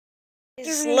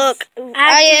Look,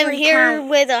 I am here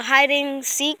with a hide and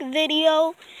seek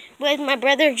video with my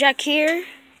brother Jakir.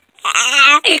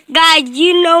 Guys,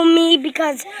 you know me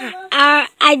because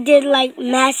I did like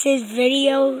massive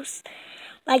videos,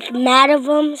 like mad of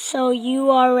them, so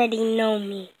you already know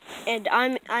me. And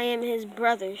I am his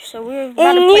brother, so we're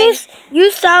about to play. You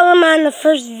saw him on the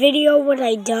first video what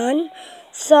I done,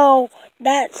 so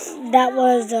that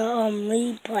was a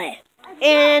replay.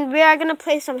 And we are gonna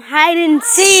play some hide and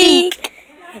seek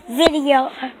video.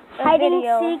 Hide and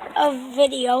seek of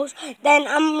videos. Then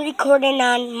I'm recording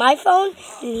on my phone,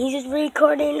 and he's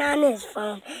recording on his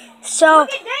phone. So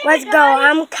let's go.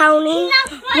 I'm counting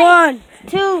 1,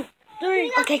 2,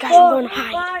 3. Okay, guys, I'm going to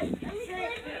hide.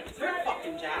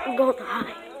 I'm going to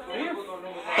hide.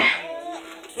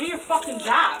 Do your fucking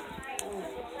job.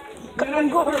 I'm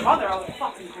going to her mother all the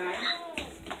fucking time.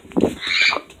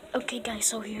 Okay, guys,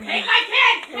 so here we are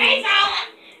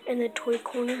in the toy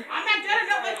corner. I'm not doing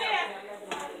it like that.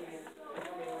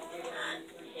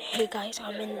 Hey guys,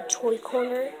 I'm in the toy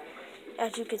corner.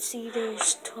 As you can see,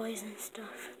 there's toys and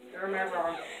stuff.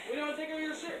 Remember, we don't take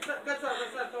your shit. That's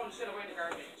not throwing shit away in the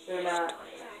garbage. They're not.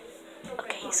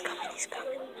 Okay, he's coming. He's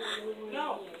coming.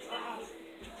 No.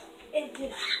 It's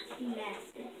just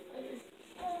nasty.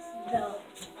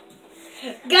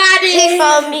 Got it. He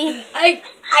found me. I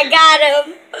got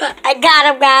him. I got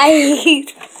him,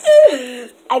 guys.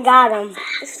 I got him.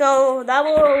 So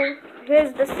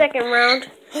here's the second round.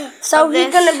 So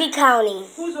he's gonna be counting.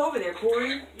 Who's over there,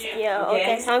 Corey? Yeah.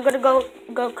 Okay. So I'm gonna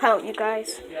go count you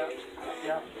guys.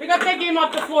 Yeah. Pick up that game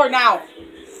off the floor now.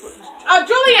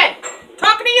 Julian,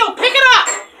 talking to you. Pick it up.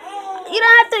 You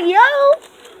don't have to yell.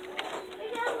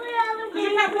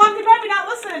 You're not walking by me, not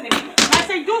listening to me. When I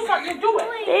say do something, you do it.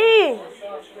 Hey.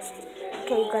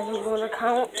 Okay, you guys, I'm going to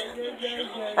count.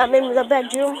 I'm in the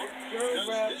bedroom.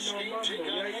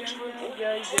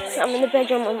 I'm in the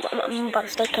bedroom. I'm about to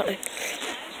start counting.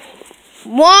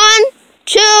 1,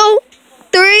 2,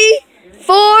 3,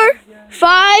 4,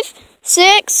 5,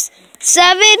 6,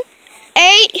 7,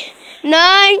 8,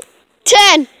 9,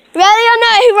 10. Ready or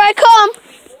not? Here I come.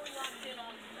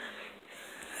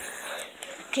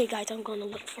 Okay, guys, I'm gonna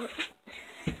look for it.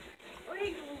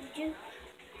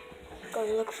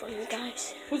 Gonna look for you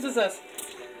guys. Who's this?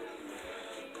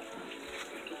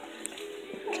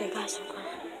 Okay, guys, I'm gonna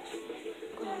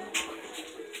look for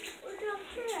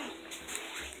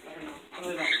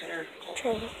you.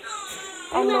 Okay.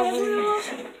 I know where he is.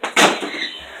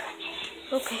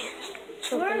 Okay,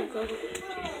 so I'm gonna go.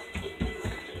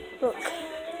 Look.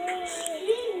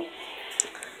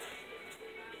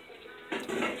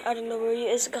 I don't know where he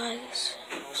is, guys.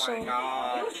 So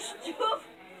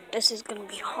this is gonna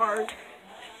be hard.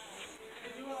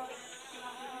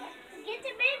 Get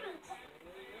the baby.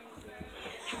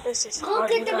 This is Go hard,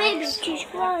 get you the baby. guys. She's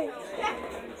crying.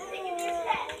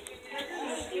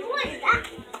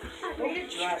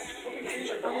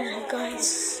 Oh, you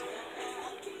guys.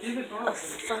 I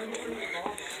found him.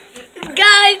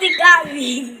 Guys, he got me.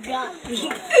 He got me.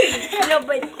 No,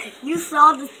 but you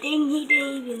saw the thing. He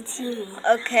didn't even see me.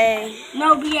 Okay.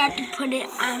 No, we have to put it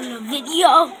on the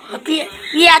video.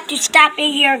 We have to stop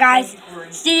it here, guys.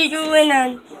 See you in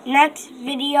the next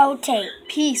video tape.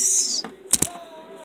 Peace.